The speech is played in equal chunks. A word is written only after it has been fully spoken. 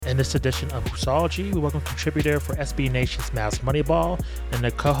In this edition of Hoopsology, we welcome contributor for SB Nation's Mavs Moneyball and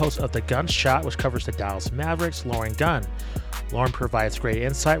the co-host of the Gunn Shot, which covers the Dallas Mavericks, Gunn. Lauren provides great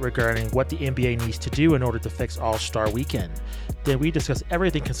insight regarding what the NBA needs to do in order to fix All-Star Weekend. Then we discuss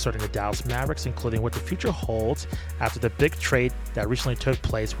everything concerning the Dallas Mavericks, including what the future holds after the big trade that recently took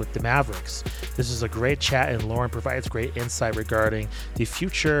place with the Mavericks. This is a great chat, and Lauren provides great insight regarding the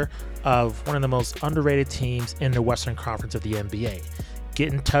future of one of the most underrated teams in the Western Conference of the NBA.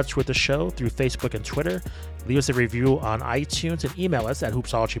 Get in touch with the show through Facebook and Twitter. Leave us a review on iTunes and email us at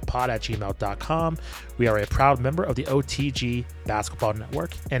hoopsologypod@gmail.com. We are a proud member of the OTG Basketball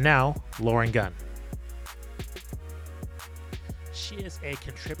Network. And now, Lauren Gunn. She is a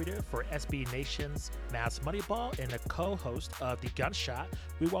contributor for SB Nation's Mavs Moneyball and a co-host of the Gunn Shot.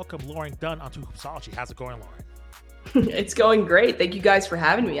 We welcome Lauren Gunn onto Hoopsology. How's it going, Lauren? It's going great. Thank you guys for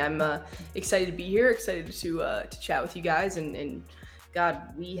having me. I'm excited to be here, excited to chat with you guys, and God,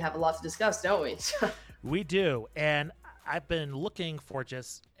 we have a lot to discuss, don't we? We do, and I've been looking for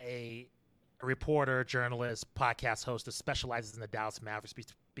just a reporter, journalist, podcast host that specializes in the Dallas Mavericks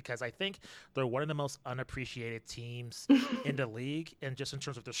because I think they're one of the most unappreciated teams in the league, and just in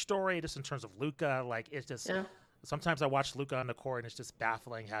terms of their story, just in terms of Luka, like it's just. Yeah. Sometimes I watch Luka on the court, and it's just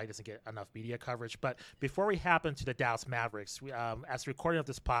baffling how he doesn't get enough media coverage. But before we hop into the Dallas Mavericks, as the recording of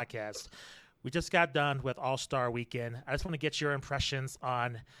this podcast, we just got done with All-Star Weekend. I just want to get your impressions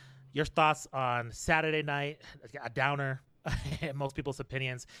on your thoughts on Saturday night, a downer in most people's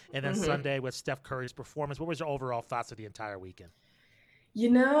opinions, and then Sunday with Steph Curry's performance. What was your overall thoughts of the entire weekend? You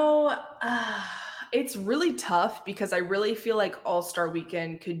know, it's really tough because I really feel like All-Star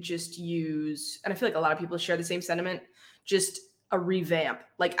Weekend could just use, and I feel like a lot of people share the same sentiment, just a revamp.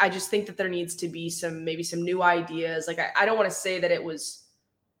 Like, I just think that there needs to be maybe some new ideas. Like, I don't want to say that it was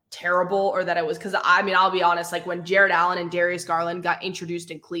terrible or that it was, because I mean, I'll be honest, like when Jared Allen and Darius Garland got introduced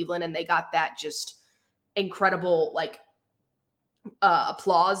in Cleveland and they got that just incredible like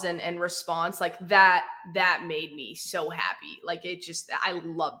applause and response, like that made me so happy. Like I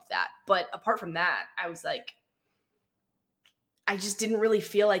loved that. But apart from that, I was like, I just didn't really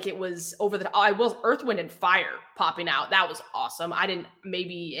feel like it was over the top. I was Earth, Wind, and Fire popping out. That was awesome.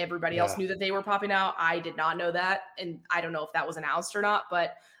 Maybe everybody else knew that they were popping out. I did not know that. And I don't know if that was announced or not,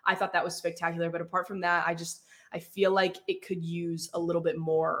 but I thought that was spectacular. But apart from that, I feel like it could use a little bit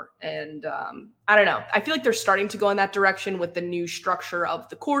more. And I don't know. I feel like they're starting to go in that direction with the new structure of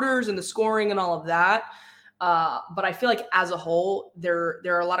the quarters and the scoring and all of that. But I feel like as a whole, there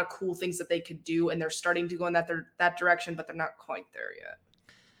are a lot of cool things that they could do, and they're starting to go in that direction, but they're not quite there yet.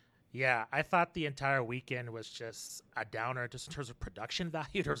 Yeah, I thought the entire weekend was just a downer, just in terms of production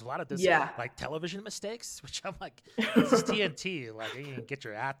value. There's a lot of this like television mistakes, which I'm like, this is TNT. Like, you can get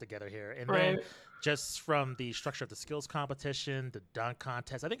your act together here. And then just from the structure of the skills competition, the dunk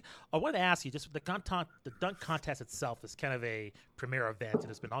contest. I wanted to ask you, just the dunk contest itself is kind of a premier event, and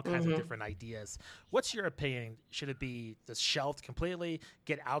there's been all kinds of different ideas. What's your opinion? Should it be just shelved completely,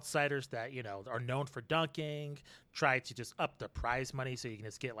 get outsiders that, are known for dunking, try to just up the prize money so you can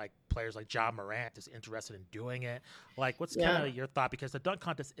just get like players like Ja Morant is interested in doing it? Like, what's kind of your thought? Because the dunk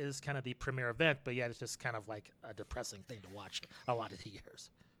contest is kind of the premier event, but yet it's just kind of like a depressing thing to watch a lot of the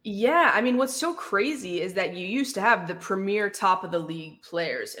years. Yeah, I mean, what's so crazy is that you used to have the premier top of the league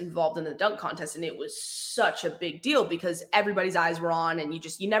players involved in the dunk contest, and it was such a big deal because everybody's eyes were on, and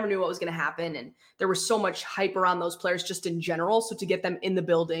you never knew what was going to happen, and there was so much hype around those players just in general. So to get them in the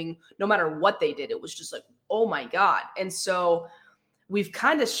building, no matter what they did, it was just like, oh my God. And so we've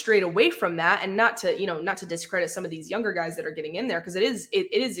kind of strayed away from that, and not to discredit some of these younger guys that are getting in there, because it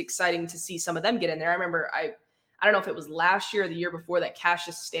is exciting to see some of them get in there. I remember I don't know if it was last year or the year before that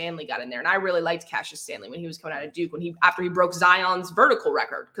Cassius Stanley got in there. And I really liked Cassius Stanley when he was coming out of Duke, after he broke Zion's vertical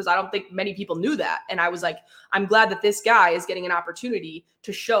record, because I don't think many people knew that. And I was like, I'm glad that this guy is getting an opportunity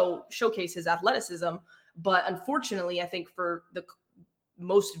to showcase his athleticism. But unfortunately, I think for the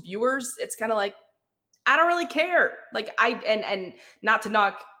most viewers, it's kind of like, I don't really care. Like and not to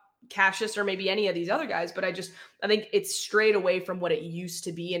knock Cassius or maybe any of these other guys, but I think it's strayed away from what it used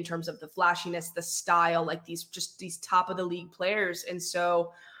to be in terms of the flashiness, the style, like these top of the league players. And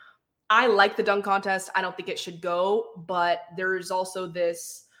so I like the dunk contest. I don't think it should go, but there's also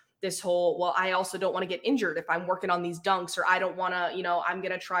this whole, well, I also don't want to get injured if I'm working on these dunks, or I don't want to, I'm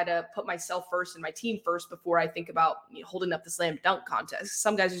going to try to put myself first and my team first before I think about holding up the slam dunk contest.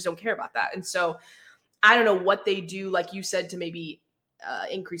 Some guys just don't care about that. And so I don't know what they do, like you said, to maybe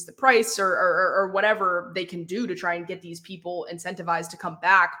increase the price or whatever they can do to try and get these people incentivized to come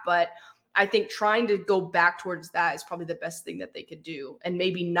back. But I think trying to go back towards that is probably the best thing that they could do, and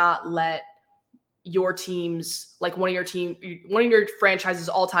maybe not let your team's like one of your franchise's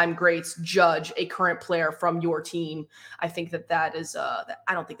all-time greats judge a current player from your team. I think that is I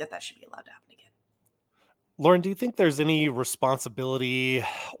don't think that should be allowed to happen again. Lauren, do you think there's any responsibility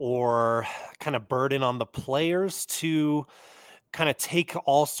or kind of burden on the players to kind of take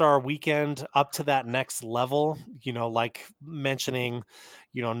All-Star weekend up to that next level? Like mentioning,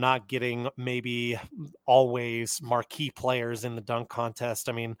 not getting maybe always marquee players in the dunk contest.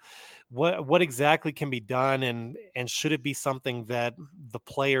 I mean, what exactly can be done, and should it be something that the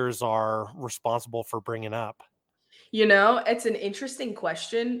players are responsible for bringing up? It's an interesting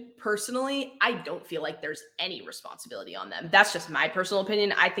question. Personally, I don't feel like there's any responsibility on them. That's just my personal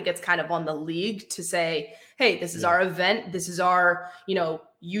opinion. I think it's kind of on the league to say, hey, this is Yeah. our event. This is our,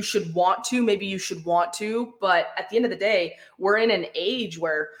 you should want to, maybe you should want to. But at the end of the day, we're in an age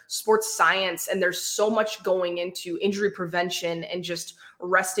where sports science and there's so much going into injury prevention and just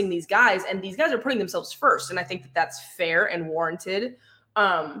resting these guys. And these guys are putting themselves first. And I think that that's fair and warranted.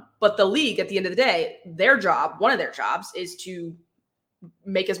 But the league, at the end of the day, one of their jobs is to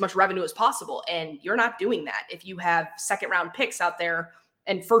make as much revenue as possible. And you're not doing that if you have second round picks out there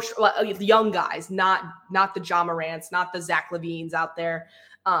and the young guys, not the Ja Morants, not the Zach Levines out there.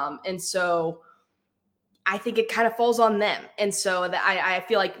 And so I think it kind of falls on them. And so I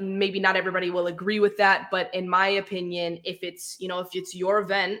feel like maybe not everybody will agree with that. But in my opinion, if it's your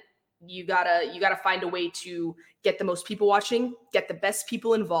event, you gotta find a way to get the most people watching, get the best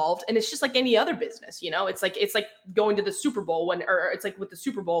people involved. And it's just like any other business, it's like going to the Super Bowl or it's like with the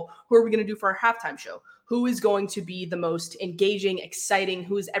Super Bowl, who are we going to do for our halftime show? Who is going to be the most engaging, exciting?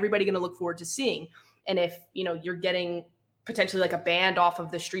 Who is everybody going to look forward to seeing? And if, you're getting potentially like a band off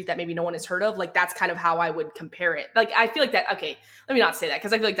of the street that maybe no one has heard of, like that's kind of how I would compare it. Like, I feel like that, okay, let me not say that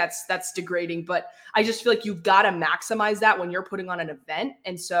because I feel like that's degrading, but I just feel like you've got to maximize that when you're putting on an event.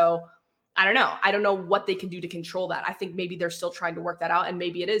 And so I don't know. I don't know what they can do to control that. I think maybe they're still trying to work that out, and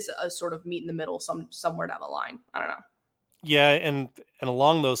maybe it is a sort of meet in the middle somewhere down the line. I don't know. Yeah, and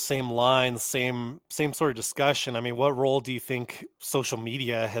along those same lines, same sort of discussion. I mean, what role do you think social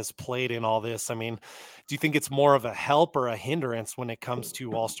media has played in all this? I mean, do you think it's more of a help or a hindrance when it comes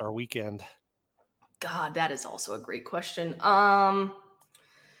to All-Star Weekend? God, that is also a great question. I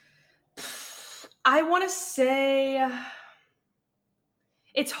want to say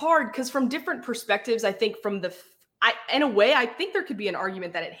it's hard because from different perspectives, I think in a way, I think there could be an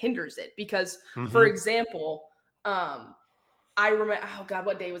argument that it hinders it because, for Mhm. example, I remember, oh God,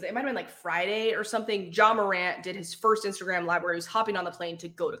 what day was it? It might have been like Friday or something. Ja Morant did his first Instagram live where he was hopping on the plane to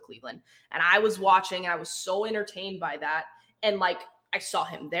go to Cleveland. And I was watching and I was so entertained by that. And like, I saw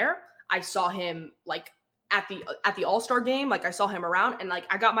him there. I saw him like at the All-Star game. Like I saw him around and like,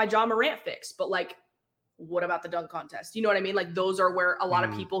 I got my Ja Morant fix, but like, what about the dunk contest? You know what I mean? Like those are where a lot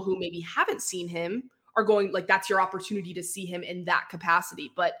of Mm. people who maybe haven't seen him are going, like that's your opportunity to see him in that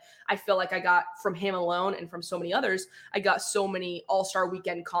capacity. But I feel like I got from him alone and from so many others, I got so many All-Star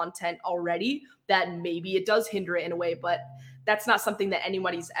weekend content already that maybe it does hinder it in a way, but that's not something that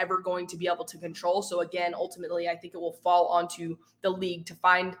anybody's ever going to be able to control. So again, ultimately, I think it will fall onto the league to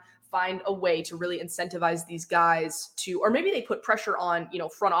find a way to really incentivize these guys to, or maybe they put pressure on,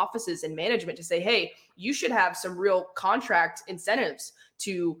 front offices and management to say, hey, you should have some real contract incentives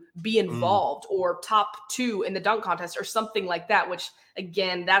to be Mm. involved or top 2 in the dunk contest or something like that, which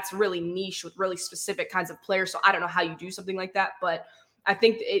again, that's really niche with really specific kinds of players. So I don't know how you do something like that, but I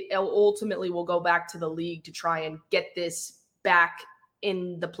think it ultimately will go back to the league to try and get this back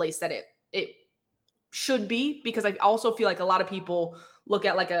in the place that it should be, because I also feel like a lot of people look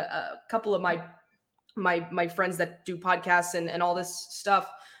at like a couple of my friends that do podcasts and all this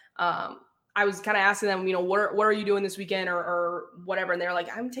stuff. I was kind of asking them, what are you doing this weekend or whatever, and they're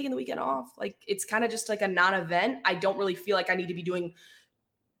like, I'm taking the weekend off. Like it's kind of just like a non-event. I don't really feel like I need to be doing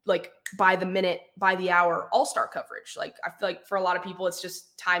like by the minute, by the hour all-star coverage. Like I feel like for a lot of people, it's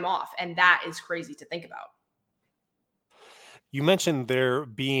just time off, and that is crazy to think about. You mentioned there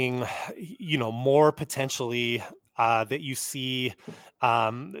being, more potentially that you see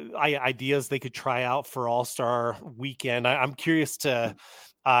ideas they could try out for All-Star Weekend. I'm curious to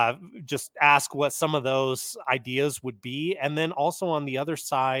just ask what some of those ideas would be. And then also on the other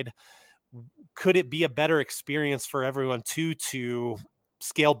side, could it be a better experience for everyone to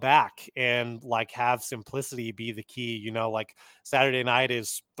scale back and like have simplicity be the key? Like Saturday night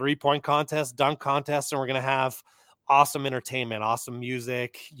is 3-point contest, dunk contest, and we're going to have awesome entertainment, awesome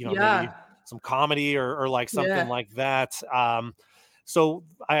music, maybe Yeah. some comedy or like something Yeah. like that. So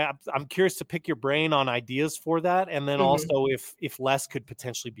I'm curious to pick your brain on ideas for that, and then also if less could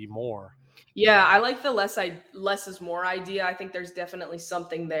potentially be more. Yeah, I like the less is more idea. I think there's definitely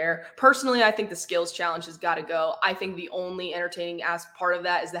something there. Personally, I think the skills challenge has got to go. I think the only entertaining as part of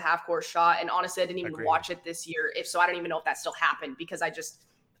that is the half court shot. And honestly, I didn't even watch it this year. If so, I don't even know if that still happened because I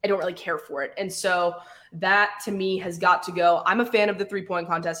don't really care for it. And so that to me has got to go. I'm a fan of the 3-point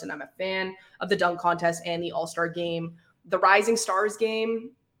contest and I'm a fan of the dunk contest and the All-Star game. The Rising Stars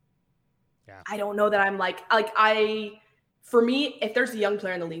game, yeah. I don't know that I'm for me, if there's a young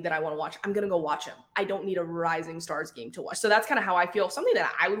player in the league that I want to watch, I'm going to go watch him. I don't need a Rising Stars game to watch. So that's kind of how I feel. Something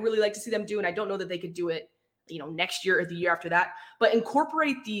that I would really like to see them do, and I don't know that they could do it, next year or the year after that, but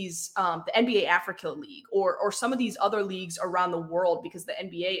incorporate these, the NBA Africa League or some of these other leagues around the world, because the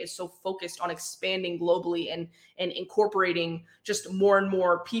NBA is so focused on expanding globally and incorporating just more and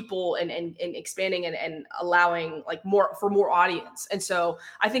more people and expanding and allowing more audience. And so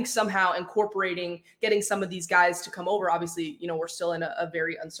I think somehow getting some of these guys to come over, obviously, we're still in a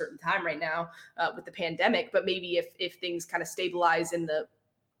very uncertain time right now with the pandemic, but maybe if things kind of stabilize in the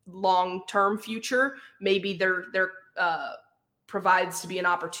long-term future, maybe there provides to be an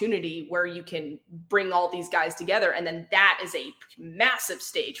opportunity where you can bring all these guys together. And then that is a massive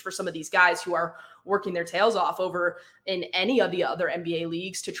stage for some of these guys who are working their tails off over in any of the other NBA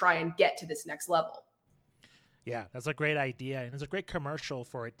leagues to try and get to this next level. Yeah, that's a great idea, and it's a great commercial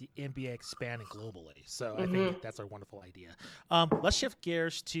for the NBA expanding globally. So I think that's a wonderful idea. Let's shift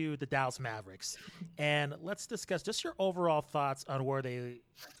gears to the Dallas Mavericks, and let's discuss just your overall thoughts on where they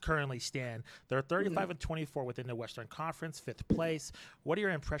currently stand. They're 35-24 within the Western Conference, 5th place. What are your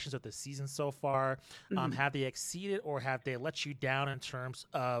impressions of the season so far? Have they exceeded or have they let you down in terms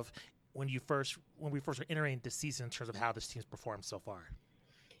of when we first were entering the season in terms of how this team's performed so far?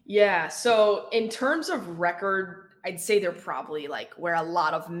 Yeah. So in terms of record, I'd say they're probably where a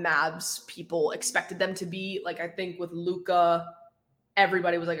lot of Mavs people expected them to be. I think with Luka,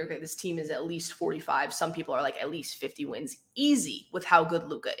 everybody was okay, this team is at least 45. Some people are at least 50 wins easy with how good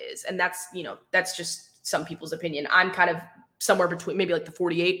Luka is. And that's just some people's opinion. I'm kind of somewhere between maybe the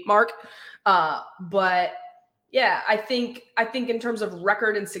 48 mark. But yeah, I think in terms of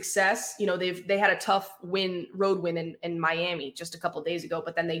record and success, they had a tough road win in Miami just a couple of days ago,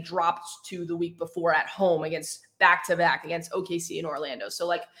 but then they dropped to the week before at home against back-to-back against OKC and Orlando. So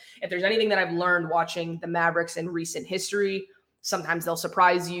if there's anything that I've learned watching the Mavericks in recent history, sometimes they'll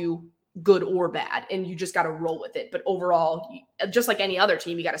surprise you, good or bad, and you just got to roll with it. But overall, just like any other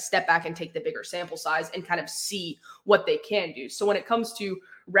team, you got to step back and take the bigger sample size and kind of see what they can do. So when it comes to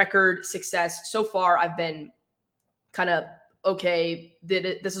record success, so far I've been kind of, okay,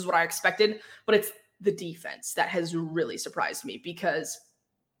 this is what I expected, but it's the defense that has really surprised me because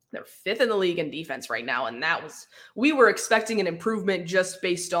they're 5th in the league in defense right now. And we were expecting an improvement just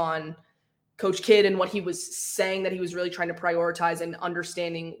based on Coach Kidd and what he was saying that he was really trying to prioritize and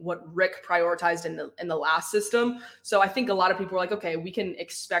understanding what Rick prioritized in the last system. So I think a lot of people were okay, we can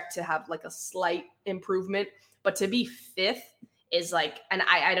expect to have a slight improvement, but to be 5th is and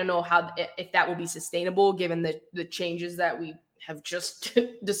I don't know if that will be sustainable given the changes that we have just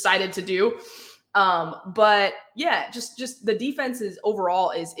decided to do. But yeah, just the defense is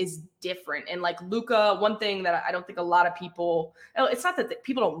overall is different. And Luka, one thing that I don't think a lot of people, it's not that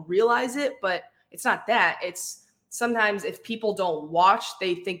people don't realize it, but it's not that. It's sometimes if people don't watch,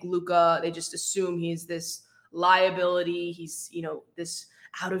 they think Luka, they just assume he's this liability. He's, this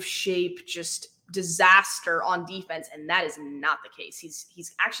out of shape, just disaster on defense, and that is not the case.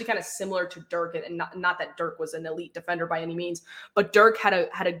 He's actually kind of similar to Dirk, and not that Dirk was an elite defender by any means, but Dirk had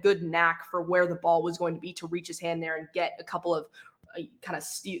a good knack for where the ball was going to be to reach his hand there and get a couple of kind of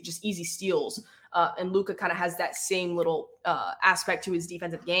just easy steals. And Luka kind of has that same little aspect to his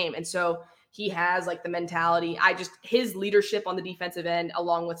defensive game, and so he has the mentality. His leadership on the defensive end,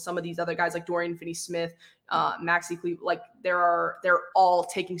 along with some of these other guys like Dorian Finney-Smith, Maxi Cleveland, they're all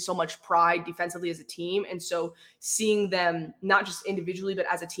taking so much pride defensively as a team. And so seeing them not just individually, but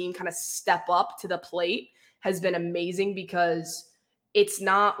as a team kind of step up to the plate has been amazing because it's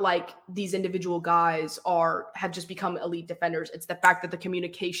not like these individual guys have just become elite defenders. It's the fact that the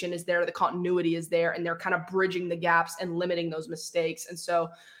communication is there, the continuity is there, and they're kind of bridging the gaps and limiting those mistakes. And so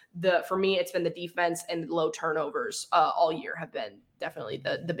for me, it's been the defense and low turnovers all year have been definitely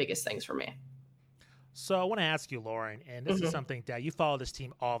the biggest things for me. So I want to ask you, Lauren, and this is something that you follow this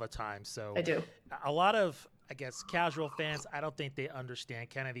team all the time. So I do. A lot of, I guess, casual fans, I don't think they understand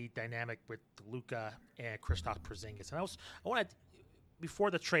kind of the dynamic with Luka and Kristaps Porzingis. And I want to, before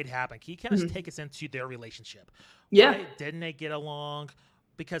the trade happened, can you kind of take us into their relationship? Yeah. Why didn't they get along?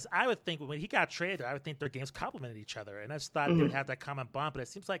 because I would think when he got traded, I would think their games complemented each other, and I just thought they Mhm. would have that common bond. But it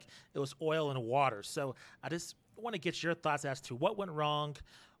seems like it was oil and water. So I just want to get your thoughts as to what went wrong,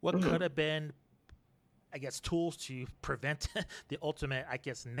 what Mhm. could have been, I guess, tools to prevent the ultimate, I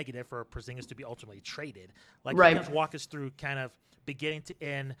guess, negative for Porzingis to be ultimately traded. Like, can you Right. just walk us through kind of beginning to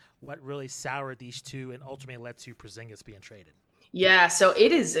end what really soured these two and ultimately led to Porzingis being traded? Yeah, so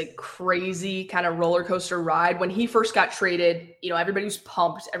it is a crazy kind of roller coaster ride. When he first got traded, everybody was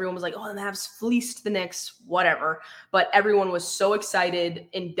pumped. Everyone was like, "Oh, the Mavs fleeced the Knicks, whatever." But everyone was so excited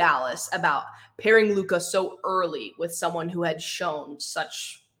in Dallas about pairing Luka so early with someone who had shown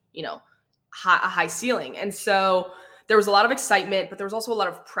such, a high ceiling. And so there was a lot of excitement, but there was also a lot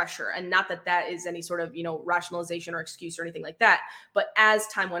of pressure. And not that that is any sort of, rationalization or excuse or anything like that. But as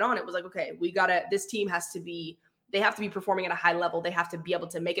time went on, it was like, okay, this team has to be they have to be performing at a high level. They have to be able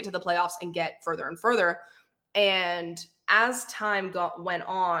to make it to the playoffs and get further and further. And as time went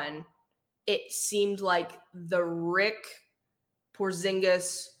on, it seemed like the Rick,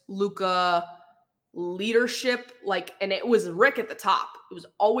 Porzingis, Luka leadership, and it was Rick at the top. It was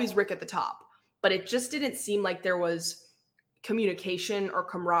always Rick at the top, but it just didn't seem like there was communication or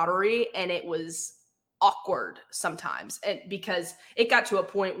camaraderie, and it was awkward sometimes. And because it got to a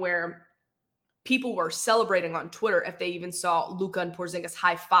point where people were celebrating on Twitter if they even saw Luka and Porzingis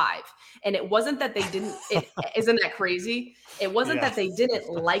high five. And it wasn't that they didn't, isn't that crazy? It wasn't Yeah. that they didn't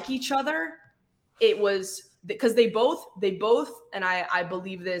like each other. It was because they both, and I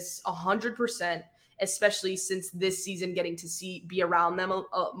believe this 100%, especially since this season, getting to be around them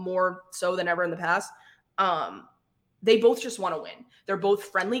more so than ever in the past. They both just want to win. They're both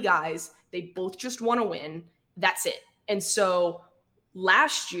friendly guys. They both just want to win. That's it. And so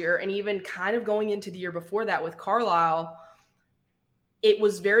last year, and even kind of going into the year before that with Carlisle, it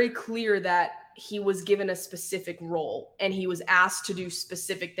was very clear that he was given a specific role and he was asked to do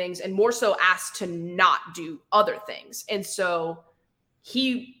specific things, and more so asked to not do other things. And so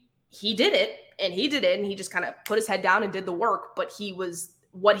he did it, and he just kind of put his head down and did the work. But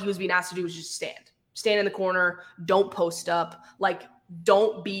what he was being asked to do was just stand in the corner, don't post up,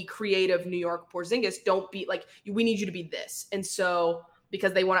 don't be creative, New York Porzingis. Don't be like, we need you to be this. And so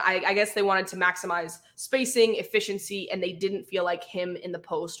because I guess they wanted to maximize spacing, efficiency, and they didn't feel like him in the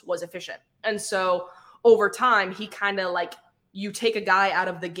post was efficient. And so over time, he kind of you take a guy out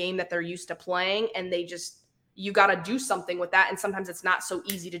of the game that they're used to playing, and you got to do something with that. And sometimes it's not so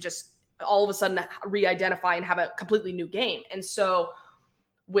easy to just all of a sudden re-identify and have a completely new game. And so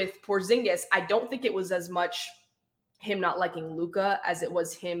with Porzingis, I don't think it was as much him not liking Luka as it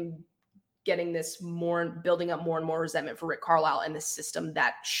was him getting building up more and more resentment for Rick Carlisle and the system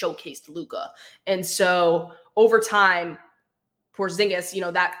that showcased Luka. And so over time, Porzingis,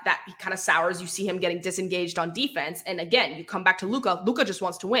 that he kind of sours. You see him getting disengaged on defense. And again, you come back to Luka. Luka just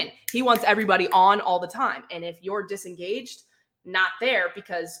wants to win. He wants everybody on all the time. And if you're disengaged, not there,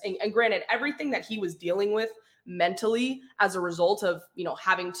 because, and granted, everything that he was dealing with mentally as a result of,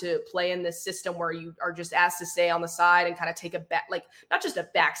 having to play in this system where you are just asked to stay on the side and kind of take a back, not just a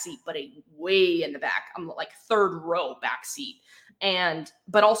back seat, but a way in the back. I'm third row back seat.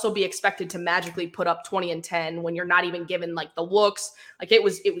 But also be expected to magically put up 20 and 10 when you're not even given the looks. It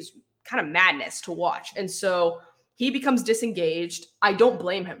was kind of madness to watch. And so he becomes disengaged. I don't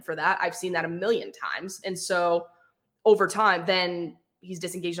blame him for that. I've seen that a million times. And so over time, then he's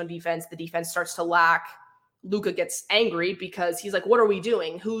disengaged on defense. The defense starts to lack. Luka gets angry because he's like, what are we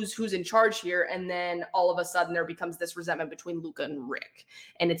doing? Who's in charge here? And then all of a sudden there becomes this resentment between Luka and Rick.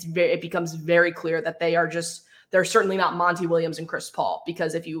 And it becomes very clear that they're certainly not Monty Williams and Chris Paul,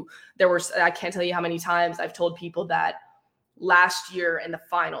 because I can't tell you how many times I've told people that last year in the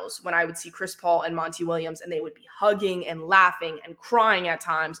finals, when I would see Chris Paul and Monty Williams, and they would be hugging and laughing and crying at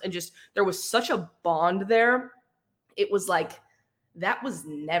times. And just, there was such a bond there. It was that was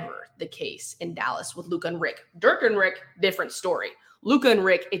never the case in Dallas with Luka and Rick. Dirk and Rick, different story. Luka and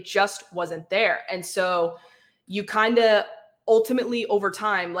Rick, it just wasn't there. And so you kind of ultimately over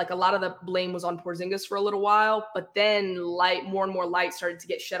time, a lot of the blame was on Porzingis for a little while, but then more and more light started to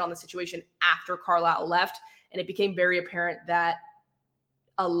get shed on the situation after Carlisle left. And it became very apparent that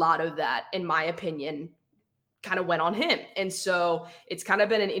a lot of that, in my opinion, kind of went on him. And so it's kind of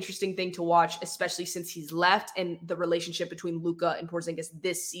been an interesting thing to watch, especially since he's left, and the relationship between Luka and Porzingis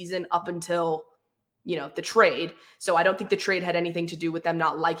this season up until, the trade. So I don't think the trade had anything to do with them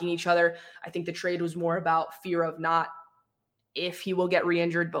not liking each other. I think the trade was more about fear of not if he will get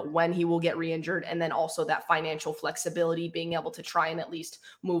re-injured, but when he will get re-injured. And then also that financial flexibility, being able to try and at least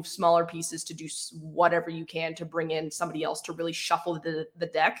move smaller pieces to do whatever you can to bring in somebody else to really shuffle the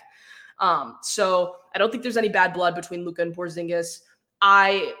deck. So I don't think there's any bad blood between Luka and Porzingis.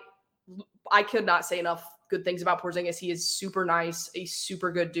 I could not say enough good things about Porzingis. He is super nice, a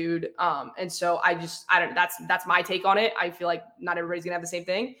super good dude. And so that's my take on it. I feel like not everybody's gonna have the same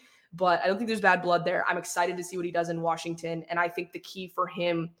thing, but I don't think there's bad blood there. I'm excited to see what he does in Washington. And I think the key for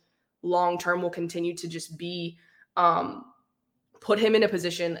him long-term will continue to just be, put him in a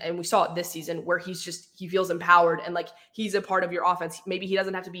position, and we saw it this season, where he feels empowered and like he's a part of your offense. Maybe he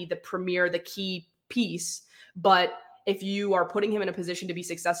doesn't have to be the key piece, but if you are putting him in a position to be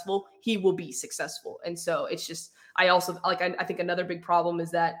successful, he will be successful. And so it's just, I think another big problem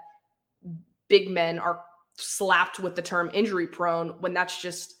is that big men are slapped with the term injury prone when that's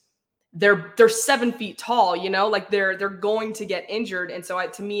just, they're 7 feet tall, like they're going to get injured. And so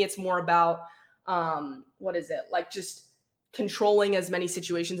to me, it's more about, just controlling as many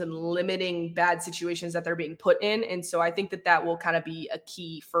situations and limiting bad situations that they're being put in. And so I think that will kind of be a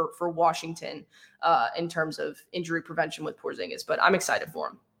key for Washington in terms of injury prevention with Porzingis, but I'm excited for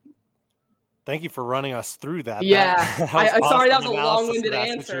him. Thank you for running us through that. Yeah. Sorry, that was a long-winded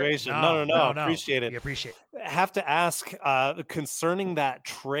answer. Situation. No. Appreciate it. We appreciate it. Have to ask concerning that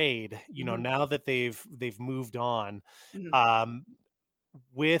trade, Mm-hmm. now that they've moved on, Mm-hmm.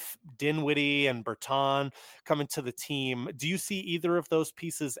 With Dinwiddie and Bertan coming to the team, do you see either of those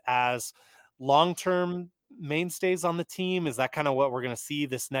pieces as long-term mainstays on the team? Is that kind of what we're going to see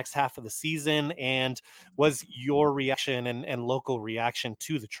this next half of the season? And was your reaction and local reaction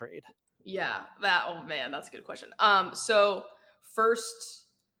to the trade? Yeah, that's a good question. So first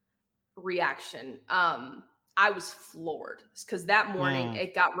reaction, I was floored because that morning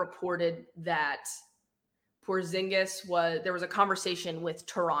it got reported that there was a conversation with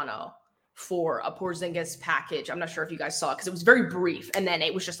Toronto for a Porzingis package. I'm not sure if you guys saw it because it was very brief. And then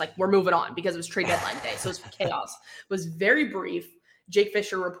it was just like, we're moving on because it was trade deadline day. So it was chaos. It was very brief. Jake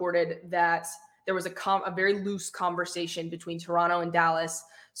Fisher reported that there was a very loose conversation between Toronto and Dallas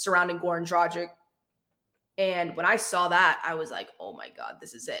surrounding Goran Dragic. And when I saw that, I was like, oh my God,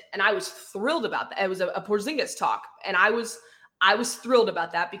 this is it. And I was thrilled about that. It was a Porzingis talk. And I was thrilled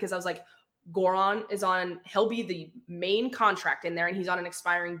about that because I was like, Goran he'll be the main contract in there and he's on an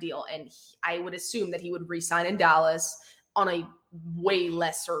expiring deal. And I would assume that he would re-sign in Dallas on a way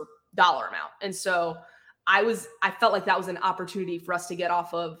lesser dollar amount. And so I felt like that was an opportunity for us to get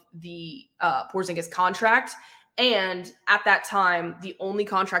off of the Porzingis contract. And at that time, the only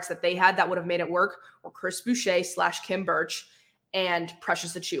contracts that they had that would have made it work were Chris Boucher / Kim Birch and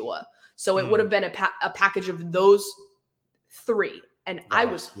Precious Achiuwa. So it would have been a package of those three. And I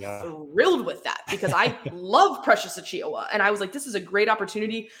was thrilled with that because I love Precious Achiuwa. And I was like, this is a great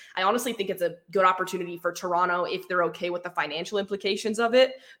opportunity. I honestly think it's a good opportunity for Toronto if they're okay with the financial implications of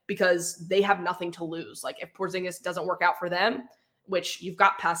it, because they have nothing to lose. Like if Porzingis doesn't work out for them, which you've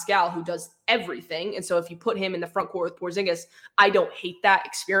got Pascal who does everything. And so if you put him in the front court with Porzingis, I don't hate that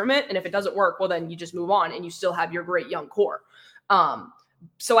experiment. And if it doesn't work, well, then you just move on and you still have your great young core.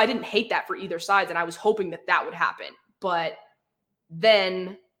 So I didn't hate that for either side. And I was hoping that would happen. But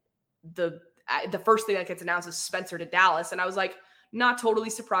then the first thing that gets announced is Spencer to Dallas. And I was like, not totally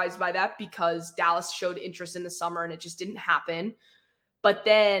surprised by that because Dallas showed interest in the summer and it just didn't happen. But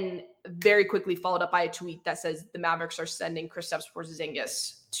then very quickly followed up by a tweet that says the Mavericks are sending Kristaps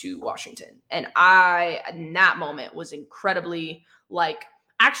Porzingis to Washington. And I, in that moment, was incredibly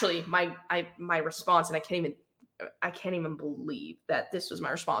actually my response, and I can't even believe that this was my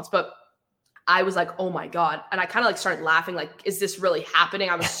response, but I was like, oh my God. And I kind of started laughing, is this really happening?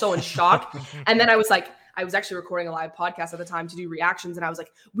 I was so in shock. And then I was actually recording a live podcast at the time to do reactions. And I was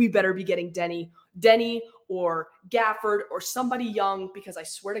like, we better be getting Denny or Gafford or somebody young, because I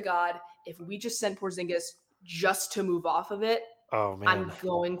swear to God, if we just send Porzingis just to move off of it, oh man, I'm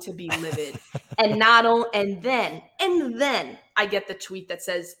going to be livid. And then I get the tweet that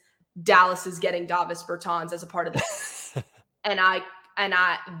says Dallas is getting Davis Bertans as a part of this.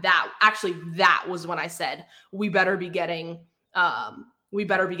 That was when I said we better be getting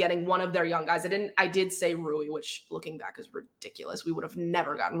one of their young guys. I did say Rui, which looking back is ridiculous. We would have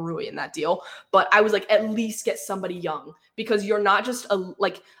never gotten Rui in that deal. But I was like, at least get somebody young, because you're not just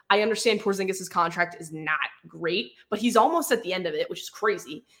I understand Porzingis' contract is not great, but he's almost at the end of it, which is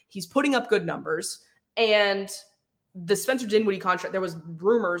crazy. He's putting up good numbers. And the Spencer Dinwiddie contract, there was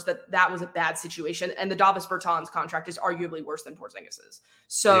rumors that was a bad situation. And the Davis Bertans contract is arguably worse than Porzingis's.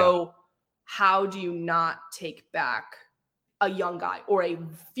 So how do you not take back a young guy or a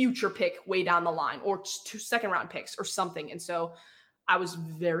future pick way down the line, or 2 second-round picks or something? And so I was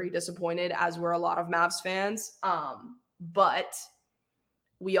very disappointed, as were a lot of Mavs fans. But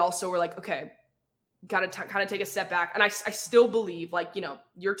we also were like, okay, got to kind of take a step back. And I still believe,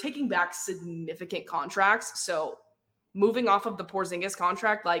 you're taking back significant contracts. So moving off of the Porzingis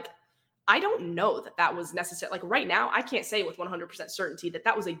contract, like, I don't know that was necessary. Like right now, I can't say with 100% certainty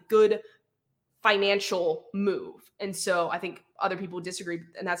that was a good financial move. And so I think other people disagree,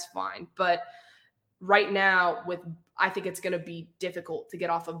 and that's fine. But right now, I think it's going to be difficult to get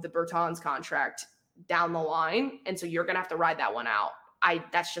off of the Bertans contract down the line. And so you're going to have to ride that one out.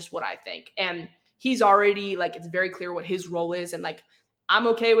 That's just what I think. And he's already, like, it's very clear what his role is. And like, I'm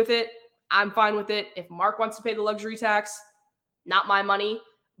okay with it. I'm fine with it. If Mark wants to pay the luxury tax, not my money.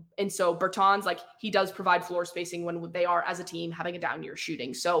 And so Bertans, like, he does provide floor spacing when they are, as a team, having a down year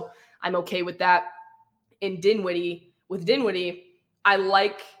shooting. So I'm okay with that. With Dinwiddie, I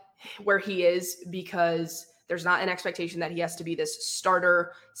like where he is because there's not an expectation that he has to be this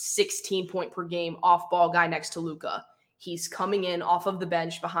starter 16 point per game off ball guy next to Luka. He's coming in off of the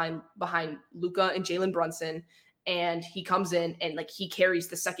bench behind Luka and Jalen Brunson. And he comes in and like he carries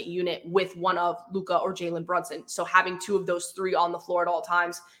the second unit with one of Luka or Jalen Brunson. So having two of those three on the floor at all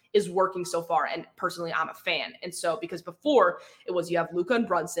times is working so far. And personally, I'm a fan. And so because before it was you have Luka and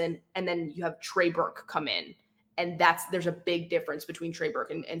Brunson, and then you have Trey Burke come in. And there's a big difference between Trey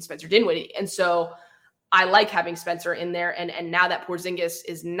Burke and Spencer Dinwiddie. And so I like having Spencer in there. And now that Porzingis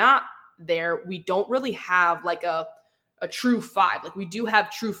is not there, we don't really have like a true five. Like we do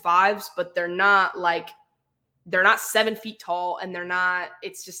have true fives, but they're not 7 feet tall, and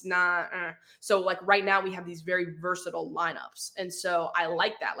it's just not. So like right now we have these very versatile lineups. And so I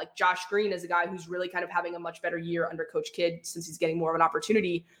like that. Like Josh Green is a guy who's really kind of having a much better year under Coach Kidd since he's getting more of an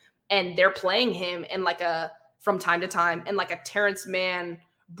opportunity. And they're playing him in from time to time in like a Terrence Mann,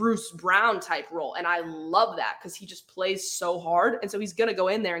 Bruce Brown type role. And I love that because he just plays so hard. And so he's going to go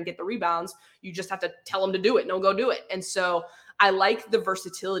in there and get the rebounds. You just have to tell him to do it. No, go do it. And so I like the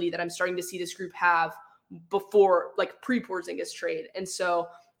versatility that I'm starting to see this group have before, like pre-Porzingis trade. And so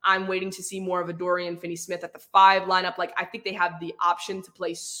I'm waiting to see more of a Dorian Finney-Smith at the 5 lineup. Like I think they have the option to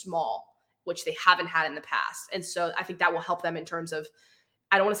play small, which they haven't had in the past. And so I think that will help them in terms of,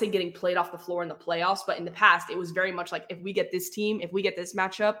 I don't want to say getting played off the floor in the playoffs, but in the past, it was very much like if we get this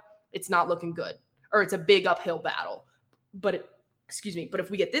matchup, it's not looking good, or it's a big uphill battle. But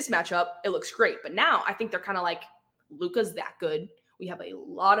if we get this matchup, it looks great. But now I think they're kind of like, Luka's that good. We have a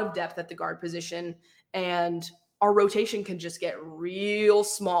lot of depth at the guard position, and our rotation can just get real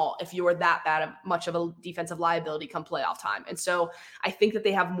small if you are that much of a defensive liability come playoff time. And so I think that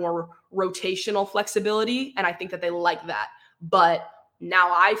they have more rotational flexibility, and I think that they like that. But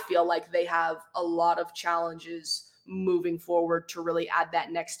now I feel like they have a lot of challenges moving forward to really add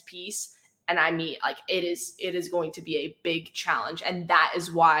that next piece. And I mean, like it is going to be a big challenge. And that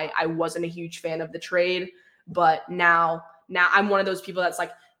is why I wasn't a huge fan of the trade. But now I'm one of those people that's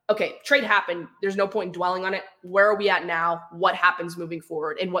like, okay, trade happened. There's no point in dwelling on it. Where are we at now? What happens moving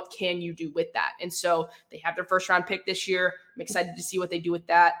forward? And what can you do with that? And so they have their first round pick this year. I'm excited to see what they do with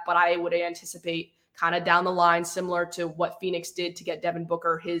that. But I would anticipate kind of down the line, similar to what Phoenix did to get Devin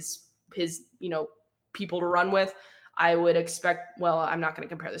Booker, his people to run with. I would expect, well, I'm not going to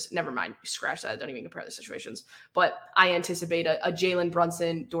compare this. Never mind. Scratch that. Don't even compare the situations. But I anticipate a Jalen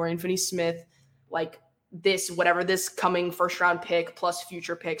Brunson, Dorian Finney-Smith, like whatever this coming first round pick plus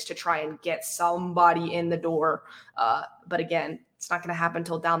future picks to try and get somebody in the door. But again, it's not going to happen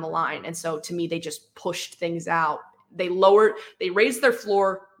until down the line. And so to me, they just pushed things out. They raised their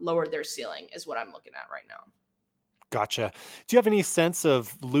floor, lowered their ceiling is what I'm looking at right now. Gotcha. Do you have any sense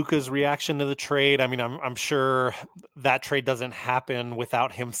of Luka's reaction to the trade? I mean, I'm sure that trade doesn't happen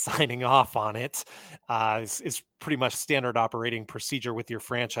without him signing off on it. It's pretty much standard operating procedure with your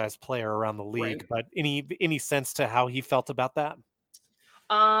franchise player around the league. Right. But any sense to how he felt about that?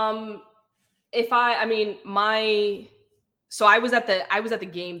 So I was at the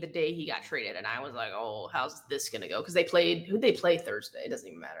game the day he got traded, and I was like, oh, how's this going to go? Because who'd they play Thursday? It doesn't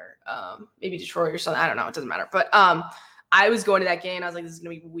even matter. Maybe Detroit or something. I don't know. It doesn't matter. But I was going to that game. I was like, this is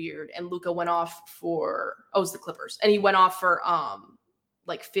going to be weird. And Luka went off for, it was the Clippers. And he went off for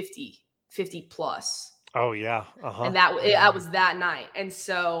like 50 plus. Oh, yeah. Uh-huh. And that was that night. And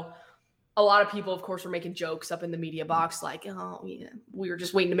so a lot of people, of course, were making jokes up in the media box, like, oh, yeah, we were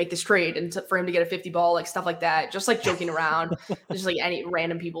just waiting to make this trade and for him to get a 50 ball, like stuff like that, just like joking around, just like any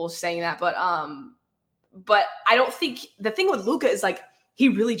random people saying that. But I don't think the thing with Luka is like, he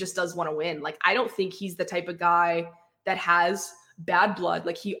really just does want to win. Like, I don't think he's the type of guy that has bad blood.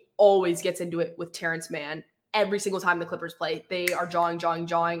 Like he always gets into it with Terrence Mann. Every single time the Clippers play, they are jawing.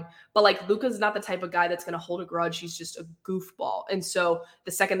 But like Luka's not the type of guy that's going to hold a grudge. He's just a goofball. And so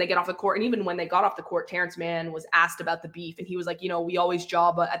the second they get off the court, and even when they got off the court, Terrence Mann was asked about the beef. And he was like, we always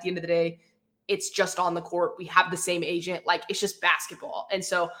jaw, but at the end of the day, It's just on the court. We have the same agent. Like, it's just basketball. And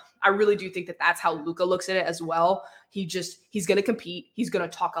so I really do think that that's how Luka looks at it as well. He's going to compete. He's going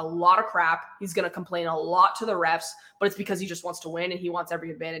to talk a lot of crap. He's going to complain a lot to the refs, but it's because he just wants to win and he wants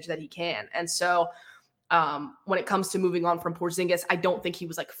every advantage that he can. And so when it comes to moving on from Porzingis, I don't think he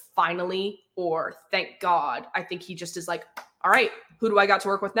was like, finally, or thank God. I think he just is like, all right, who do I got to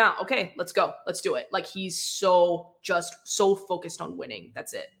work with now? Okay, let's go. Let's do it. Like, he's so focused on winning.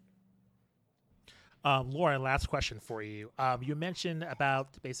 That's it. Lauren, last question for you. You mentioned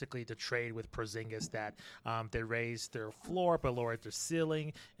about basically the trade with Porzingis that they raised their floor but lowered their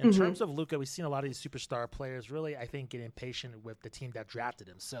ceiling. In terms of Luka, we've seen a lot of these superstar players really, I think, get impatient with the team that drafted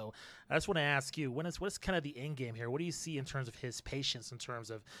him. So I just want to ask you, what is kind of the end game here? What do you see in terms of his patience, in terms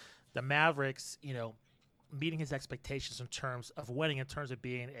of the Mavericks, meeting his expectations in terms of winning, in terms of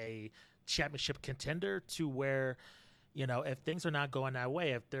being a championship contender, to where if things are not going that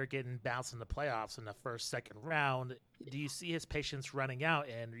way, if they're getting bounced in the playoffs in the first, second round, do you see his patience running out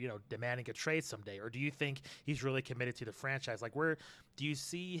and, demanding a trade someday? Or do you think he's really committed to the franchise? Like, where do you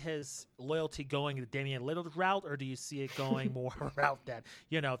see his loyalty going the Damian Lillard route, or do you see it going more route that,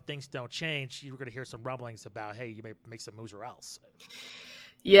 things don't change? You're going to hear some rumblings about, hey, you may make some moves or else.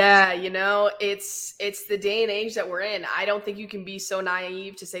 Yeah, it's the day and age that we're in. I don't think you can be so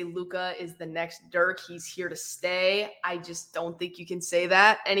naive to say Luka is the next Dirk. He's here to stay. I just don't think you can say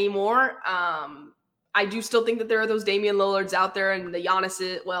that anymore. I do still think that there are those Damian Lillards out there, and the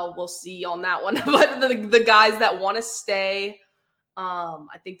Giannis, well, we'll see on that one. But the guys that want to stay,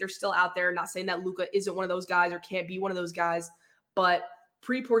 I think they're still out there. Not saying that Luka isn't one of those guys or can't be one of those guys, but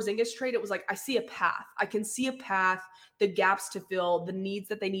pre-Porzingis trade, it was like, I see a path. I can see a path, the gaps to fill, the needs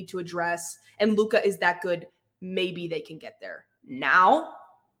that they need to address. And Luka is that good. Maybe they can get there. Now,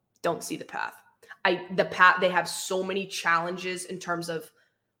 don't see the path. They have so many challenges in terms of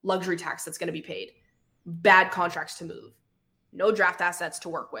luxury tax that's going to be paid, bad contracts to move, no draft assets to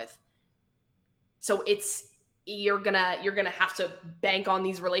work with. So you're gonna have to bank on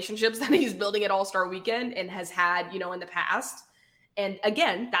these relationships that he's building at All-Star Weekend and has had, in the past. And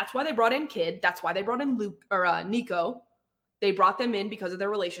again, that's why they brought in Kidd. That's why they brought in Nico. They brought them in because of their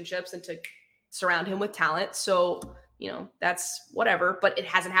relationships and to surround him with talent. So, that's whatever, but it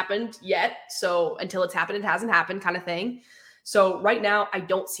hasn't happened yet. So until it's happened, it hasn't happened, kind of thing. So right now, I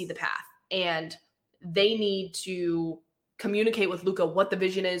don't see the path, and they need to communicate with Luka what the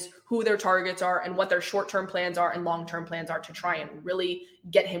vision is, who their targets are, and what their short-term plans are and long-term plans are to try and really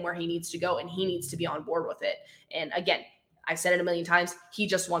get him where he needs to go. And he needs to be on board with it. And again, I've said it a million times, he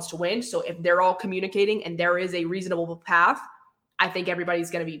just wants to win. So if they're all communicating and there is a reasonable path, I think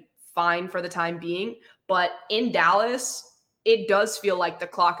everybody's going to be fine for the time being. But in Dallas, it does feel like the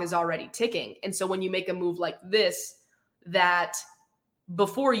clock is already ticking. And so when you make a move like this, that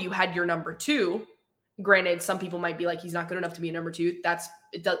before you had your number two, granted, some people might be like, he's not good enough to be a number two.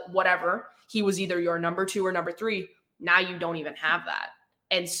 Whatever. He was either your number two or number three. Now you don't even have that.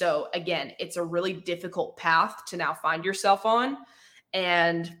 And so, again, it's a really difficult path to now find yourself on,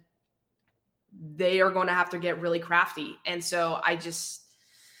 and they are going to have to get really crafty. And so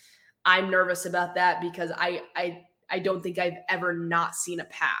I'm nervous about that because I don't think I've ever not seen a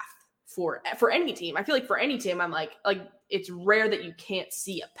path for any team. I feel like for any team, I'm like it's rare that you can't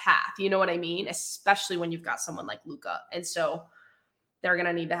see a path. You know what I mean? Especially when you've got someone like Luka. And so they're going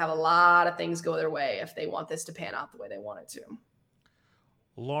to need to have a lot of things go their way if they want this to pan out the way they want it to.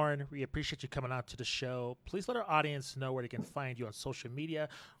 Lauren, we appreciate you coming out to the show. Please let our audience know where they can find you on social media,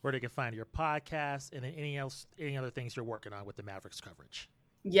 where they can find your podcast, and then any other things you're working on with the Mavericks coverage.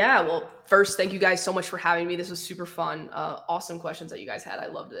 Yeah, well, first, thank you guys so much for having me. This was super fun. Awesome questions that you guys had. I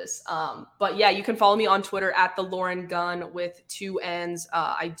loved this. But yeah, you can follow me on Twitter at the Lauren Gunn with 2 N's.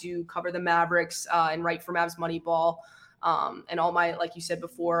 I do cover the Mavericks and write for Mavs Moneyball. And all my, like you said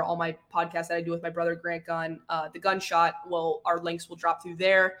before, all my podcasts that I do with my brother, Grant Gunn, the Gun Shot, our links will drop through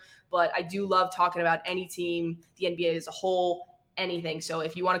there. But I do love talking about any team, the NBA as a whole, anything. So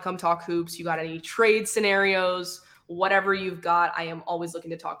if you want to come talk hoops, you got any trade scenarios, whatever you've got, I am always looking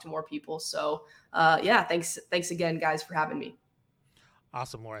to talk to more people. So yeah, thanks again, guys, for having me.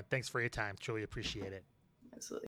 Awesome, Lauren. Thanks for your time. Truly appreciate it. Absolutely.